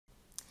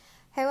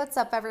Hey, what's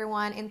up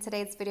everyone? In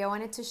today's video, I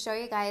wanted to show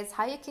you guys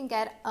how you can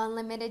get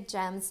unlimited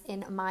gems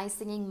in My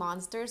Singing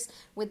Monsters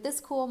with this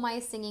cool My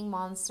Singing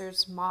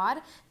Monsters mod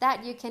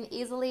that you can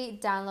easily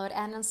download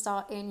and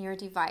install in your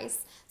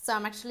device. So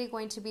I'm actually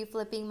going to be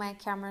flipping my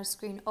camera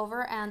screen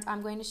over and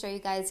I'm going to show you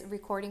guys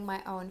recording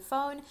my own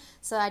phone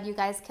so that you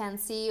guys can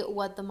see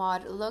what the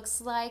mod looks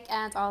like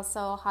and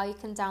also how you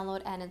can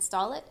download and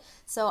install it.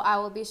 So I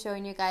will be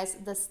showing you guys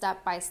the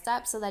step by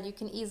step so that you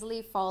can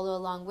easily follow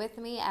along with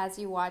me as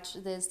you watch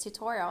this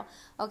tutorial.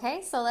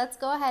 Okay, so let's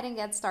go ahead and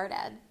get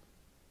started.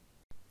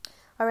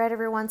 Alright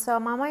everyone, so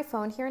I'm on my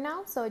phone here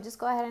now, so just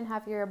go ahead and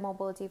have your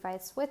mobile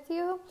device with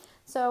you.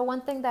 So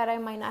one thing that I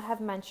might not have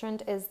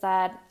mentioned is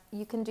that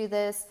you can do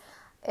this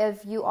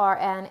if you are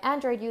an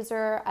Android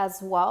user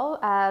as well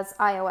as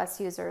iOS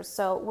users.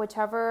 So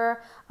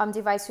whichever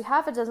device you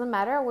have, it doesn't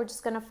matter. We're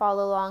just going to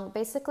follow along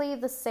basically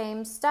the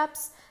same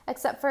steps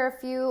except for a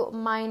few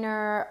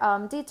minor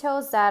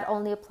details that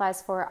only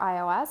applies for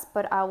iOS,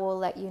 but I will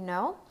let you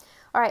know.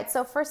 Alright,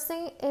 so first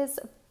thing is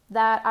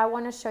that I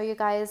want to show you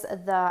guys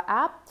the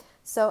app.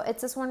 So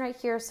it's this one right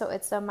here. So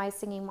it's the My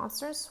Singing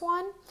Monsters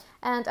one.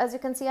 And as you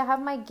can see, I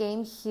have my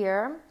game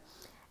here.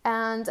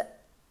 And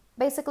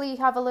basically you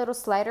have a little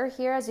slider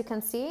here, as you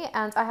can see.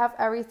 And I have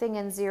everything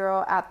in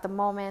 0 at the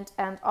moment.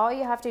 And all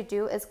you have to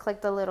do is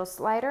click the little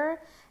slider.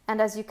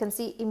 And as you can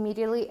see,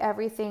 immediately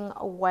everything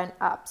went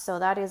up. So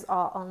that is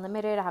all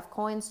unlimited. I have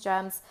coins,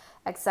 gems,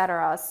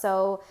 etc.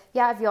 So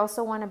yeah, if you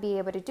also want to be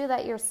able to do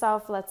that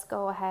yourself, let's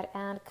go ahead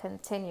and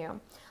continue.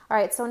 All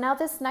right, so now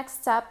this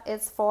next step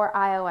is for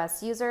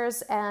iOS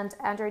users, and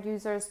Android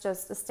users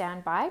just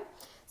stand by.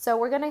 So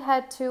we're going to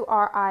head to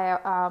our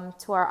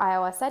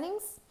iOS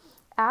settings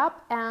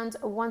app, and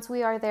once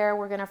we are there,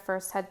 we're going to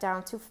first head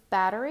down to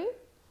battery.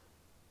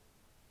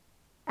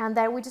 And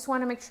then we just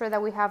want to make sure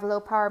that we have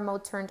low power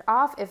mode turned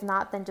off. If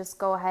not, then just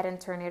go ahead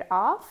and turn it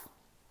off.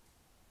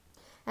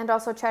 And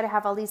also try to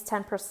have at least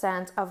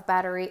 10% of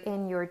battery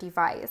in your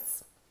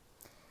device.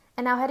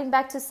 And now heading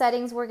back to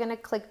settings, we're going to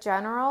click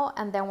general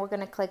and then we're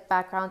going to click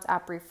background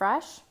app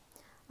refresh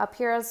up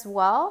here as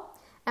well.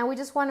 And we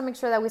just want to make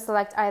sure that we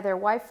select either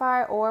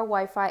Wi-Fi or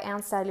Wi-Fi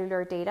and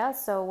cellular data.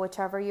 So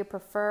whichever you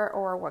prefer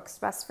or works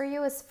best for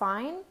you is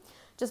fine.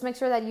 Just make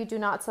sure that you do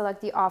not select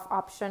the off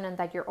option and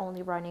that you're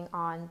only running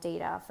on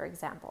data, for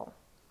example.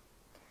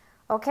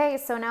 Okay,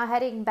 so now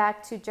heading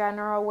back to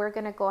general, we're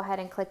going to go ahead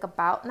and click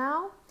about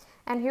now.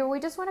 And here we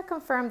just want to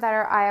confirm that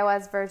our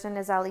iOS version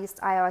is at least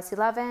iOS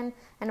 11.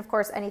 And of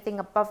course, anything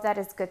above that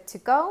is good to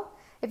go.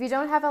 If you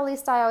don't have at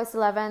least iOS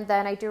 11,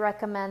 then I do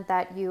recommend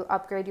that you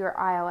upgrade your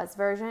iOS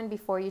version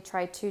before you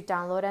try to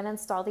download and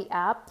install the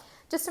app,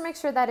 just to make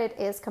sure that it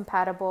is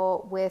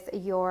compatible with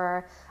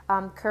your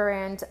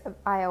current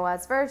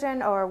iOS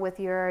version or with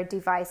your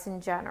device in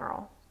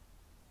general.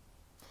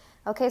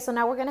 Okay, so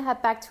now we're going to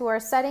head back to our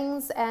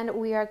settings and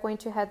we are going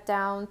to head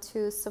down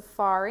to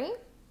Safari.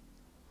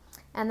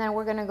 And then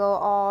we're going to go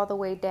all the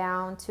way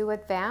down to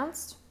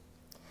advanced.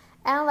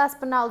 And last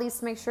but not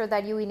least, make sure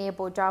that you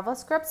enable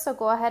JavaScript. So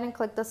go ahead and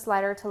click the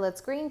slider till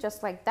it's green,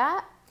 just like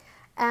that.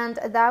 And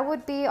that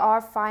would be our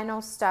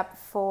final step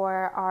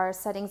for our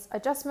settings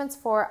adjustments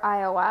for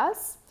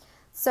iOS.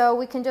 So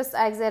we can just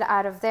exit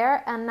out of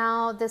there. And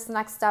now this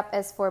next step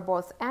is for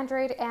both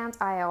Android and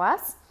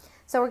iOS.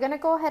 So we're going to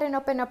go ahead and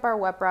open up our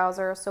web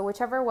browser. So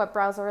whichever web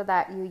browser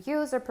that you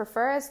use or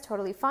prefer is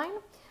totally fine.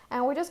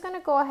 And we're just going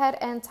to go ahead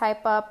and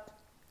type up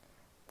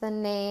the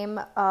name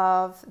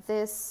of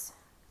this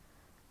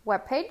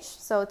web page.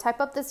 So type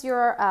up this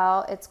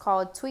URL. It's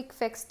called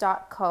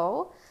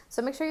tweakfix.co.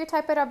 So make sure you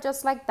type it up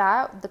just like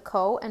that, the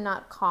co and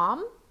not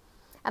com.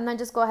 And then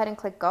just go ahead and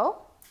click go.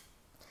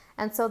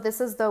 And so this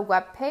is the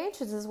web page.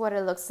 This is what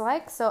it looks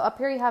like. So up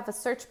here you have a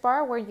search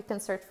bar where you can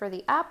search for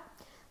the app.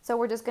 So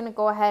we're just going to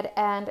go ahead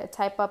and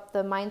type up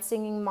the My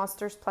Singing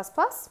Monsters ++.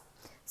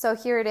 So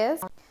here it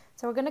is.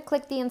 So we're going to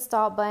click the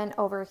install button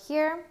over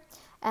here.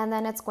 And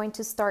then it's going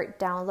to start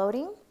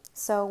downloading.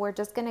 So we're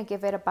just going to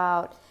give it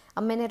about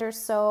a minute or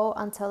so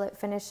until it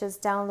finishes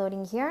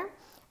downloading here.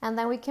 And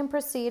then we can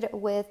proceed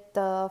with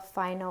the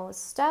final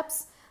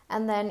steps.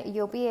 And then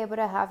you'll be able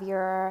to have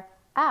your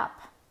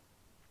app.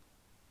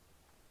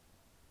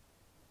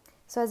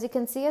 So as you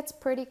can see, it's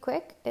pretty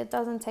quick. It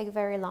doesn't take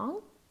very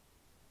long.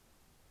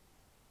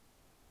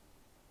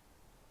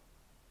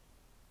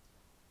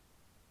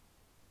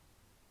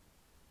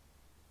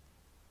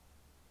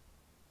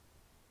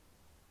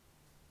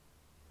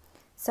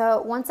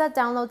 So once that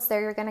downloads there,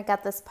 you're going to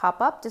get this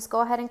pop-up. Just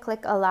go ahead and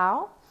click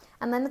allow.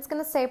 And then it's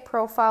going to say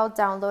profile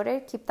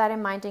downloaded. Keep that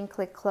in mind and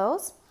click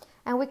close.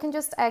 And we can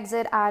just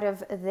exit out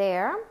of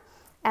there.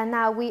 And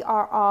now we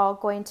are all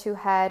going to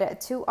head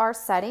to our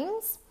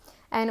settings.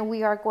 And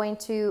we are going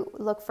to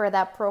look for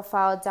that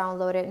profile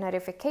downloaded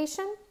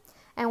notification.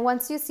 And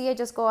once you see it,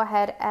 just go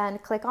ahead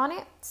and click on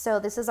it. So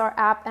this is our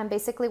app. And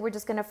basically, we're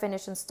just going to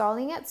finish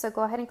installing it. So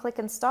go ahead and click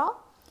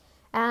install.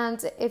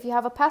 And if you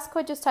have a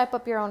passcode, just type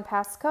up your own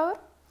passcode.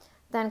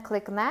 Then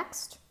click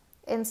next,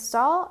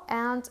 install,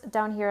 and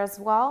down here as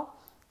well,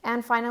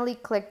 and finally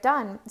click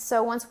done.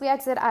 So once we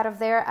exit out of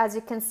there, as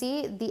you can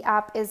see, the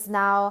app is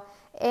now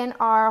in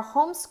our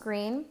home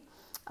screen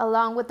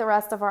along with the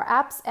rest of our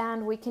apps,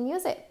 and we can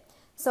use it.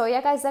 So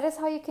yeah guys, that is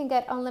how you can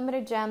get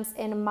unlimited gems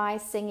in My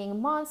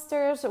Singing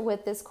Monsters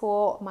with this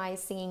cool My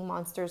Singing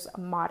Monsters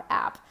mod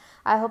app.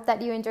 I hope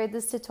that you enjoyed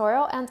this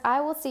tutorial, and I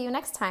will see you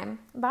next time.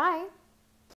 Bye!